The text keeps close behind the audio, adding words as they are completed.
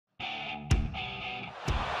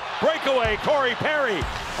Breakaway, Corey Perry.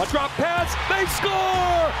 A drop pass, they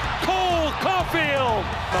score! Cole Caulfield!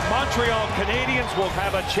 The Montreal Canadiens will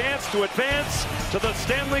have a chance to advance to the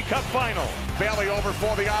Stanley Cup Final. Bailey over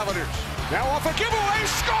for the Islanders. Now off a giveaway,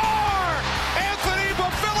 score! Anthony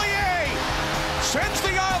Beauvillier sends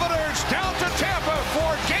the Islanders down to Tampa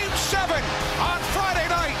for Game 7 on Friday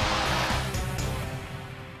night.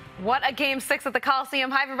 What a Game 6 at the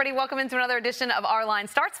Coliseum. Hi, everybody. Welcome into another edition of Our Line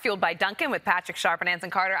Starts, fueled by Duncan with Patrick Sharp and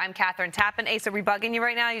Anson Carter. I'm Kathryn Tappen. Ace, are we bugging you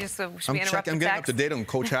right now? You just should be interrupting. I'm getting up to date on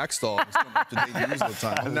Coach Hakstol. I'm getting up to date news all the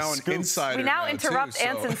time. I'm now an insider. We now interrupt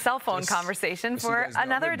Anson's cell phone conversation for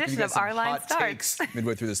another edition of Our Line Starts.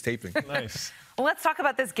 Midway through this taping. Nice. Well, let's talk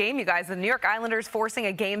about this game, you guys. The New York Islanders forcing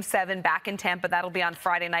a Game 7 back in Tampa. That'll be on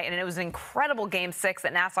Friday night, and it was an incredible Game 6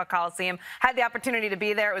 at Nassau Coliseum. Had the opportunity to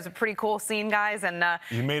be there. It was a pretty cool scene, guys. And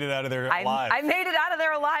you made it out of there alive. I made it out of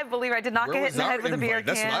there alive, believe it. I did not get hit in the head with a beer can.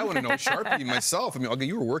 That's what I want to know. Sharpie, myself. I mean, okay,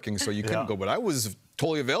 you were working, so you couldn't go, but I was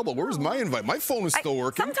totally available. Where was my invite? My phone was still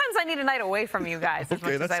working. Sometimes I need a night away from you guys, as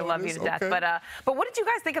much as I love you to death. But what did you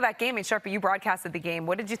guys think of that game? I mean, Sharpie, you broadcasted the game.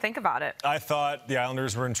 What did you think about it? I thought the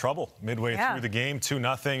Islanders were in trouble midway through the game,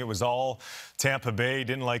 2-0. It was all Tampa Bay.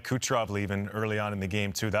 Didn't like Kucherov leaving early on in the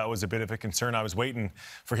game, too. That was a bit of a concern. I was waiting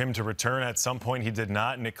for him to return. At some point, he did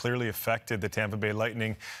not, and it clearly affected the Tampa Bay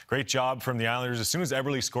Lightning. Great job from the Islanders. As soon as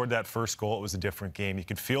Eberle scored that first goal, it was a different game. You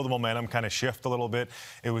could feel the momentum kind of shift a little bit.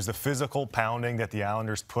 It was the physical pounding that the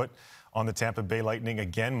Islanders put on the Tampa Bay Lightning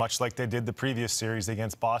again, much like they did the previous series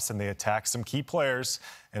against Boston. They attacked some key players,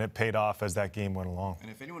 and it paid off as that game went along.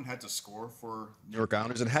 And if anyone had to score for New York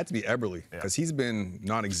Islanders, it had to be Eberle, because he's been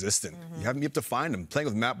non-existent. You have to find him. Playing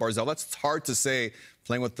with Matt Barzal, that's hard to say,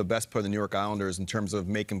 playing with the best player of the New York Islanders in terms of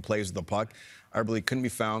making plays with the puck. Eberle couldn't be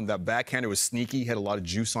found. That backhander was sneaky, had a lot of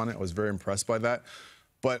juice on it. I was very impressed by that.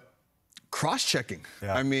 But cross-checking.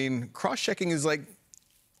 I mean, cross-checking is like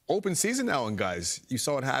open season now, and guys, you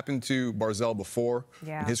saw what happened to Barzal before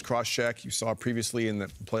in his cross-check. You saw previously in the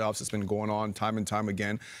playoffs. It's been going on time and time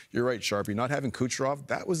again. You're right, Sharpie. Not having Kucherov,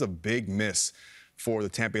 that was a big miss for the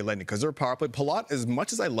Tampa Bay Lightning, because their power play. Palat, as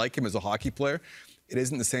much as I like him as a hockey player, it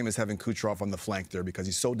isn't the same as having Kucherov on the flank there, because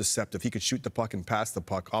he's so deceptive. He could shoot the puck and pass the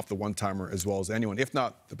puck off the one-timer as well as anyone, if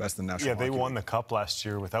not the best in the National Hockey League. They won the Cup last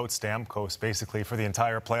year without Stamkos, basically, for the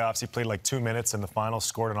entire playoffs. He played like 2 minutes in the final,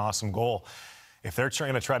 scored an awesome goal. If they're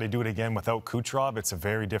going to try to do it again without Kucherov, it's a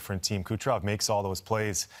very different team. Kucherov makes all those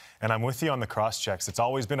plays. And I'm with you on the cross-checks. It's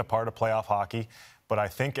always been a part of playoff hockey. But I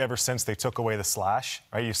think ever since they took away the slash,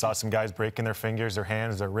 right, you saw some guys breaking their fingers, their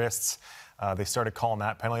hands, their wrists. They started calling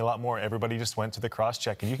that penalty a lot more. Everybody just went to the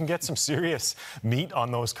cross-check. And you can get some serious meat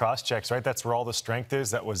on those cross-checks, right? That's where all the strength is.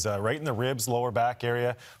 That was right in the ribs, lower back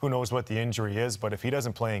area. Who knows what the injury is? But if he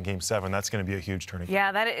doesn't play in Game 7, that's going to be a huge turning point.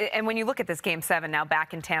 Yeah, and when you look at this Game 7 now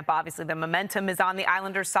back in Tampa, obviously the momentum is on the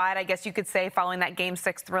Islanders' side, I guess you could say, following that Game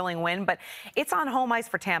 6 thrilling win. But it's on home ice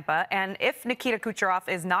for Tampa. And if Nikita Kucherov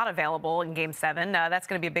is not available in Game 7, that's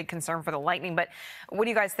going to be a big concern for the Lightning. But what do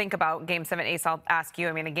you guys think about Game 7? Ace, I'll ask you.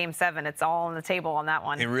 I mean, in Game 7, it's all on the table on that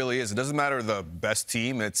one. It really is. It doesn't matter the best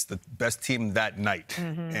team. It's the best team that night.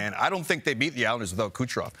 And I don't think they beat the Islanders without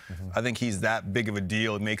Kucherov. I think he's that big of a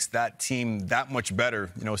deal. It makes that team that much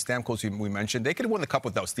better. You know, Stamkos, we mentioned, they could have won the Cup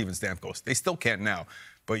without Steven Stamkos. They still can't now.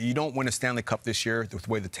 But you don't win a Stanley Cup this year, the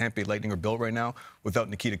way the Tampa Bay Lightning are built right now, without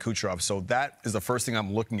Nikita Kucherov. So that is the first thing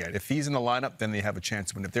I'm looking at. If he's in the lineup, then they have a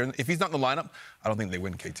chance to win. If he's not in the lineup, I don't think they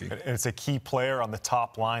win, KT. And it's a key player on the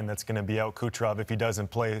top line that's going to be out, Kucherov, if he doesn't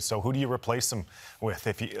play. So who do you replace him with?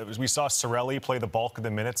 We saw Cirelli play the bulk of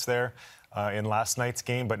the minutes there in last night's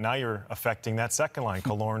game, but now you're affecting that second line,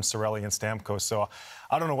 Killorn, Cirelli, and Stamkos. So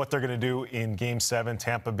I don't know what they're going to do in Game 7,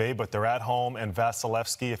 Tampa Bay, but they're at home, and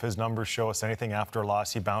Vasilevsky, if his numbers show us anything after a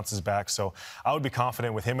loss, he bounces back. So I would be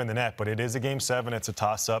confident with him in the net, but it is a Game 7. It's a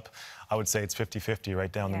toss-up. I would say it's 50-50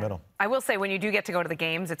 right down the middle. I will say, when you do get to go to the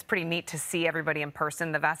games, it's pretty neat to see everybody in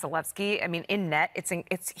person. The Vasilevsky, I mean, in net,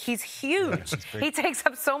 he's huge. He takes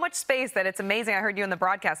up so much space that it's amazing. I heard you in the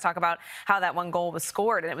broadcast talk about how that one goal was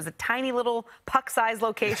scored, and it was a tiny little puck-sized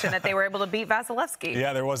location that they were able to beat Vasilevsky.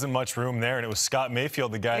 Yeah, there wasn't much room there, and it was Scott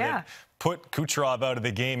Mayfield, the guy that put Kucherov out of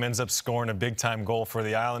the game, ends up scoring a big-time goal for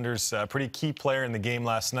the Islanders. A pretty key player in the game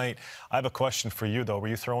last night. I have a question for you, though. Were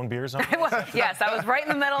you throwing beers on him? Yes, I was right in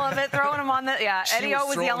the middle of it, throwing them on the... Yeah, Eddie O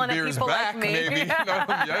was yelling at people back, like me. Maybe.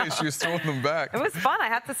 No, she was throwing them back. It was fun, I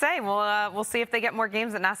have to say. We'll see if they get more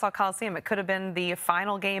games at Nassau Coliseum. It could have been the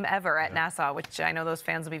final game ever at Nassau, which I know those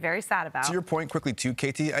fans will be very sad about. To your point quickly, too,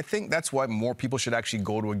 KT, I think that's why more people should actually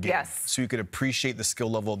go to a game. So you could appreciate the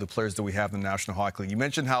skill level of the players that we have in the National Hockey League. You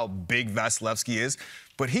mentioned how big Vasilevsky is.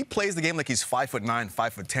 but he plays the game like he's 5'9",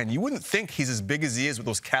 5'10". You wouldn't think he's as big as he is with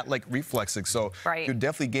those cat-like reflexes. So you'd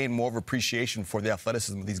definitely gain more of appreciation for the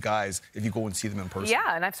athleticism of these guys if you go and see them in person.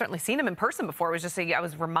 Yeah, and I've certainly seen him in person before. It was just I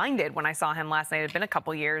was reminded when I saw him last night. It had been a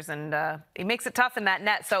couple years, and he makes it tough in that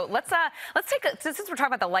net. So let's take since we're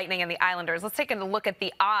talking about the Lightning and the Islanders, let's take a look at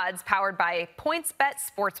the odds powered by PointsBet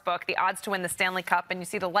Sportsbook, the odds to win the Stanley Cup. And you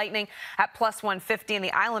see the Lightning at +150 and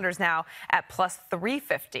the Islanders now at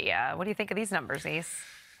 +350. What do you think of these numbers, Ace?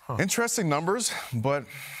 Interesting numbers, but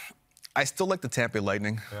I still like the Tampa Bay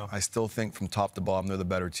Lightning. Yeah. I still think from top to bottom they're the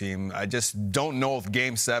better team. I just don't know if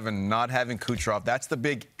Game 7, not having Kucherov, that's the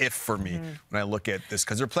big if for me when I look at this,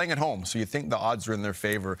 because they're playing at home, so you think the odds are in their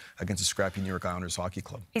favor against a scrappy New York Islanders hockey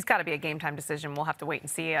club. He's got to be a game-time decision. We'll have to wait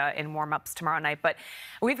and see in warm-ups tomorrow night. But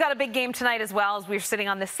we've got a big game tonight as well, as we're sitting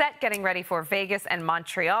on the set getting ready for Vegas and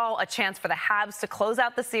Montreal, a chance for the Habs to close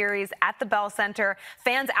out the series at the Bell Center.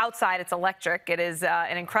 Fans outside, it's electric. It is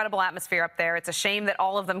an incredible atmosphere up there. It's a shame that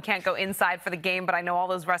all of them can't go inside for the game, but I know all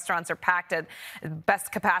those restaurants are packed at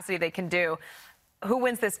best capacity they can do. Who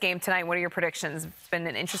wins this game tonight? What are your predictions? It's been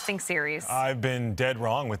an interesting series. I've been dead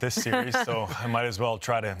wrong with this series, so I might as well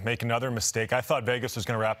try to make another mistake. I thought Vegas was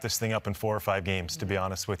going to wrap this thing up in 4 or 5 games, to be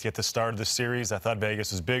honest with you. At the start of the series, I thought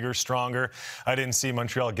Vegas was bigger, stronger. I didn't see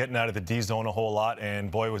Montreal getting out of the D zone a whole lot, and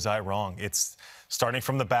boy, was I wrong. It's starting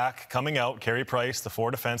from the back, coming out, Carey Price, the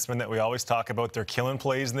 4 defensemen that we always talk about. They're killing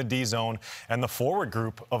plays in the D zone. And the forward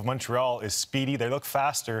group of Montreal is speedy. They look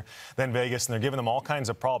faster than Vegas, and they're giving them all kinds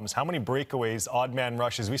of problems. How many breakaways, odd man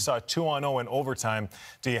rushes? We saw 2-on-0 in overtime.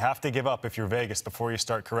 Do you have to give up if you're Vegas before you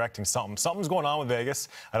start correcting something? Something's going on with Vegas.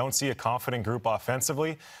 I don't see a confident group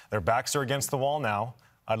offensively. Their backs are against the wall now.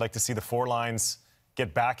 I'd like to see the 4 lines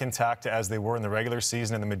get back intact as they were in the regular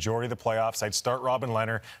season and the majority of the playoffs. I'd start Robin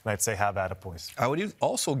Lehner, and I'd say have at it, boys. I would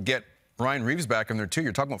also get Ryan Reeves back in there, too.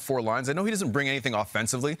 You're talking about 4 lines. I know he doesn't bring anything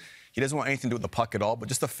offensively. He doesn't want anything to do with the puck at all, but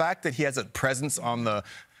just the fact that he has a presence on the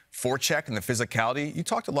forecheck and the physicality. You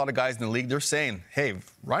talk to a lot of guys in the league, they're saying, hey,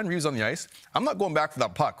 Ryan Reeves on the ice, I'm not going back for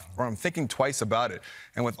that puck, or I'm thinking twice about it.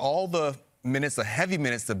 And with all the minutes, the heavy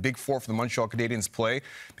minutes, the big 4 for the Montreal Canadiens play,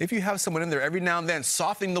 if you have someone in there every now and then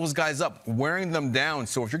softening those guys up, wearing them down,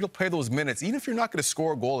 so if you're going to play those minutes, even if you're not going to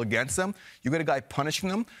score a goal against them, you get a guy punishing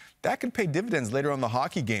them, that could pay dividends later on in the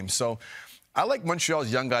hockey game. So I like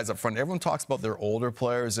Montreal's young guys up front. Everyone talks about their older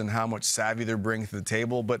players and how much savvy they're bringing to the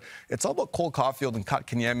table, but it's all about Cole Caulfield and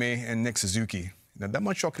Kotkaniemi and Nick Suzuki. Now, that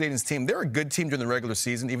Montreal Canadiens team, they're a good team during the regular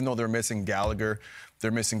season, even though they're missing Gallagher.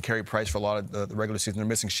 They're missing Carey Price for a lot of the regular season. They're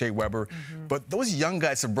missing Shea Weber. But those young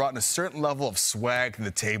guys have brought in a certain level of swag to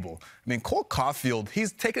the table. I mean, Cole Caulfield,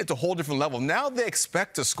 he's taken it to a whole different level. Now they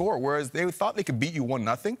expect to score, whereas they thought they could beat you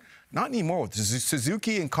 1-0. Not anymore. With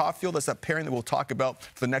Suzuki and Caulfield, that's that pairing that we'll talk about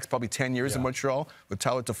for the next probably 10 years in Montreal with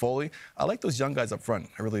Tyler Toffoli. I like those young guys up front.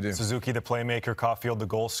 I really do. Suzuki, the playmaker, Caulfield, the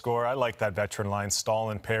goal scorer. I like that veteran line,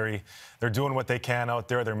 Stahl and Perry. They're doing what they can out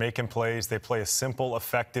there. They're making plays. They play a simple,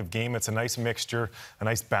 effective game. It's a nice mixture, a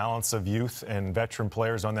nice balance of youth and veteran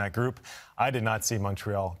players on that group. I did not see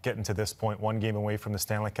Montreal getting to this point, 1 game away from the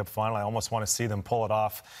Stanley Cup final. I almost want to see them pull it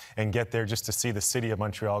off and get there just to see the city of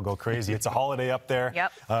Montreal go crazy. It's a holiday up there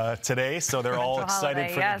today, so they're all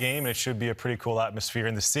excited for the game, and it should be a pretty cool atmosphere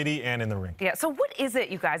in the city and in the rink. Yeah, so what is it,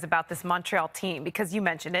 you guys, about this Montreal team? Because you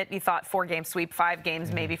mentioned it, you thought 4-game sweep, 5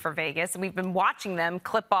 games maybe for Vegas, and we've been watching them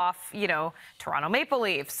clip off, you know, Toronto Maple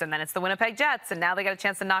Leafs, and then it's the Winnipeg Jets, and now they got a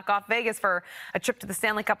chance to knock off Vegas for a trip to the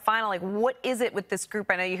Stanley Cup final. Like, what is it with this group?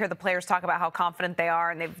 I know you hear the players talk about how confident they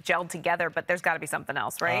are and they've gelled together, but there's got to be something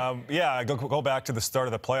else, right? Yeah, go back to the start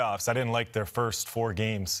of the playoffs. I didn't like their first 4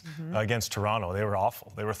 games against Toronto. They were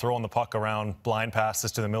awful. They were throwing the puck around, blind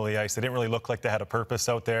passes to the middle of the ice. They didn't really look like they had a purpose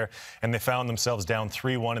out there, and they found themselves down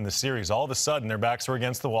 3-1 in the series. All of a sudden, their backs were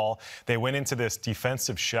against the wall. They went into this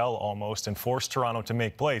defensive shell almost and forced Toronto to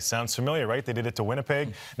make plays. Sounds familiar, right? They did it to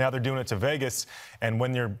Winnipeg. Now they're doing it to Vegas. And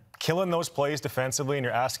when you're killing those plays defensively and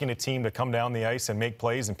you're asking a team to come down the ice and make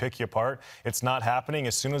plays and pick you apart, it's not happening.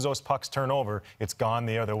 As soon as those pucks turn over, it's gone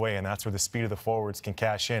the other way, and that's where the speed of the forwards can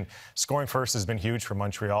cash in. Scoring first has been huge for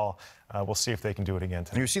Montreal. We'll see if they can do it again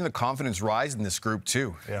tonight. You're seeing the confidence rise in this group,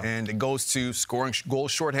 too. Yeah. And it goes to scoring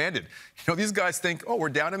goals shorthanded. You know, these guys think, oh, we're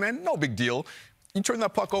down a man, no big deal. You turn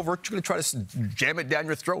that puck over, you're going to try to jam it down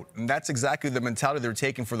your throat. And that's exactly the mentality they're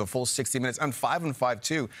taking for the full 60 minutes. And 5-5,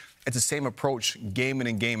 too. It's the same approach game in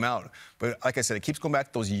and game out. But like I said, it keeps going back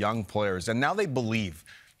to those young players. And now they believe.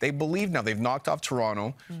 They believe now. They've knocked off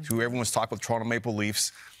Toronto, who everyone was talking about, Toronto Maple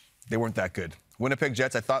Leafs. They weren't that good. Winnipeg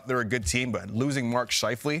Jets, I thought they were a good team, but losing Mark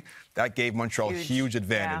Scheifele, that gave Montreal a huge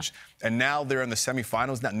advantage. Yeah. And now they're in the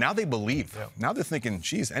semifinals. Now they believe. Yeah. Now they're thinking,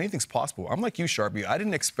 geez, anything's possible. I'm like you, Sharpie. I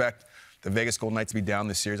didn't expect the Vegas Golden Knights to be down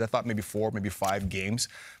this series. I thought maybe 4, maybe 5 games.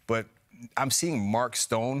 But I'm seeing Mark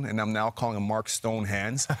Stone, and I'm now calling him Mark Stone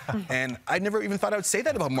Hands. And I never even thought I would say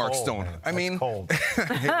that about Mark Stone. Man. I mean, cold.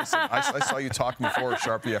 Hey, listen, I saw you talking before,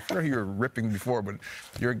 Sharpie. I forgot you were ripping before, but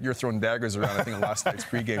you're throwing daggers around, I think, in last night's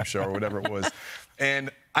pregame show or whatever it was.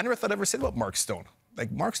 And I never thought I'd ever say about Mark Stone.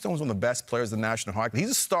 Like, Mark Stone's one of the best players in the National Hockey League.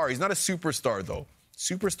 He's a star. He's not a superstar, though.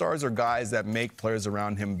 Superstars are guys that make players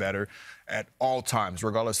around him better at all times,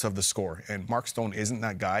 regardless of the score. And Mark Stone isn't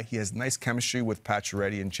that guy. He has nice chemistry with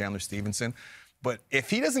Pacioretty and Chandler Stevenson. But if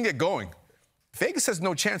he doesn't get going, Vegas has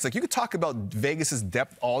no chance. Like, you could talk about Vegas's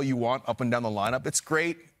depth all you want up and down the lineup. It's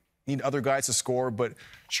great. You need other guys to score, but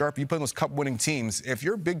Sharp, you play those cup-winning teams. If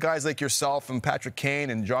your big guys like yourself and Patrick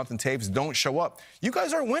Kane and Jonathan Taves don't show up, you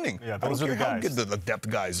guys aren't winning. Yeah, those are the guys. How good the depth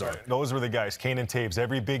guys are. Right. Those were the guys. Kane and Taves,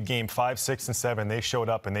 every big game, 5, 6, and 7, they showed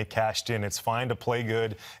up and they cashed in. It's fine to play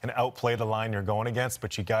good and outplay the line you're going against,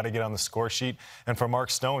 but you got to get on the score sheet. And for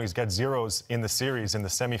Mark Stone, he's got zeros in the series, in the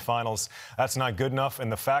semifinals. That's not good enough.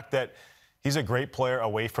 And the fact that he's a great player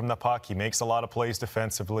away from the puck. He makes a lot of plays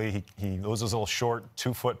defensively. He those little short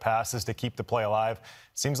 2-foot passes to keep the play alive.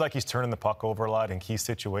 Seems like he's turning the puck over a lot in key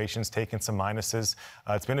situations, taking some minuses.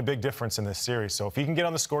 It's been a big difference in this series. So if he can get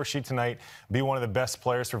on the score sheet tonight, be one of the best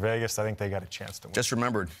players for Vegas, I think they got a chance to win. Just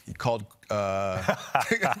remembered, he called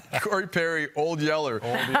Corey Perry Old Yeller.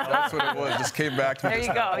 That's what it was. Just came back to me. There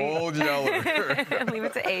you go. Old Yeller. Leave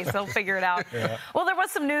it to Ace. He'll figure it out. Yeah. Well, there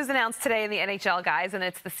was some news announced today in the NHL, guys, and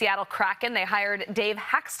it's the Seattle Kraken. They hired Dave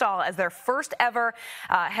Hakstol as their first ever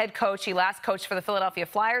head coach. He last coached for the Philadelphia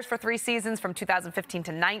Flyers for 3 seasons from 2015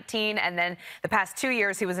 to 19, and then the past 2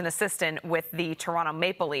 years he was an assistant with the Toronto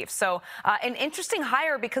Maple Leafs. So an interesting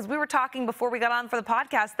hire, because we were talking before we got on for the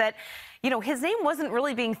podcast that, you know, his name wasn't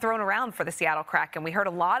really being thrown around for the Seattle Kraken. We heard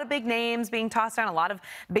a lot of big names being tossed down. A lot of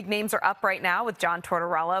big names are up right now with John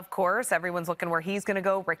Tortorella, of course. Everyone's looking where he's going to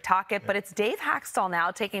go, Rick Tocchet. But it's Dave Hakstol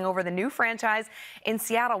now taking over the new franchise in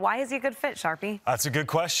Seattle. Why is he a good fit, Sharpie? That's a good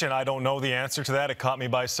question. I don't know the answer to that. It caught me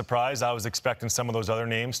by surprise. I was expecting some of those other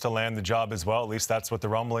names to land the job as well. At least that's what the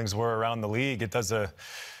rumblings were around the league. It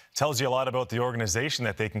tells you a lot about the organization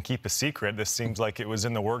that they can keep a secret. This seems like it was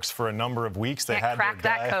in the works for a number of weeks. They had crack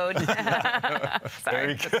that code.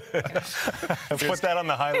 Very good. Put that on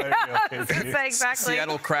the highlight reel. Exactly.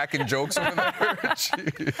 Seattle Kraken jokes over there.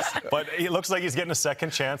 Jeez. But it looks like he's getting a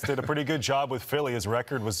second chance. Did a pretty good job with Philly. His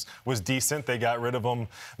record was decent. They got rid of him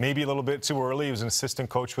maybe a little bit too early. He was an assistant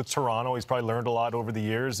coach with Toronto. He's probably learned a lot over the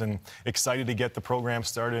years and excited to get the program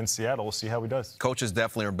started in Seattle. We'll see how he does. Coaches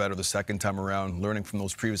definitely are better the second time around, learning from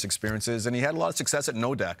those previous experiences, and he had a lot of success at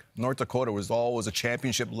Nodak. North Dakota was always a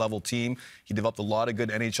championship-level team. He developed a lot of good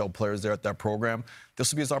NHL players there at that program.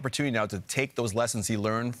 This will be his opportunity now to take those lessons he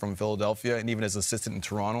learned from Philadelphia and even as assistant in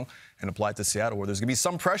Toronto and apply it to Seattle, where there's going to be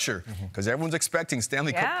some pressure because everyone's expecting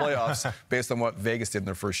Stanley Cup playoffs based on what Vegas did in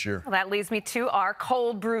their first year. Well, that leads me to our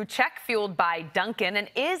cold brew check fueled by Dunkin'. And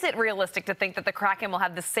is it realistic to think that the Kraken will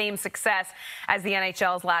have the same success as the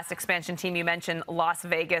NHL's last expansion team? You mentioned Las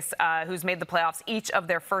Vegas, who's made the playoffs each of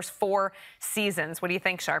their first 4 seasons. What do you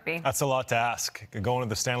think, Sharpie? That's a lot to ask. Going to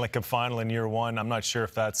the Stanley Cup final in year 1, I'm not sure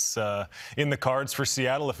if that's in the cards for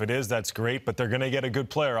Seattle. If it is, that's great, but they're going to get a good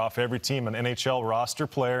player off every team, an NHL roster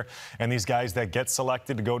player, and these guys that get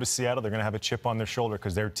selected to go to Seattle, they're going to have a chip on their shoulder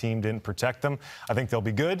because their team didn't protect them. I think they'll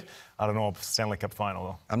be good. I don't know if Stanley Cup final,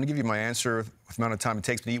 though. I'm going to give you my answer with the amount of time it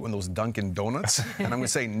takes me to eat one of those Dunkin' Donuts, and I'm going to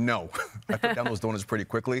say no. I put down those donuts pretty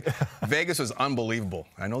quickly. Vegas was unbelievable.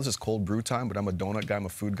 I know this is cold brew time, but I'm a donut guy. I'm a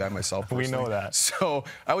food guy myself personally. We know that. So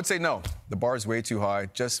I would say no. The bar is way too high.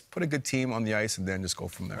 Just put a good team on the ice and then just go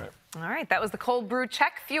from there. All right, that was the cold brew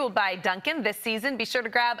check fueled by Dunkin' this season. Be sure to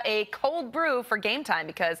grab a cold brew for game time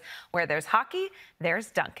because where there's hockey, there's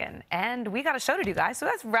Dunkin'. And we got a show to do, guys, so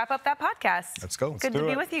let's wrap up that podcast. Let's go. Good to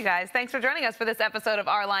be with you guys. Thanks for joining us for this episode of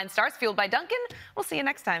Our Line Starts fueled by Dunkin'. We'll see you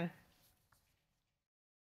next time.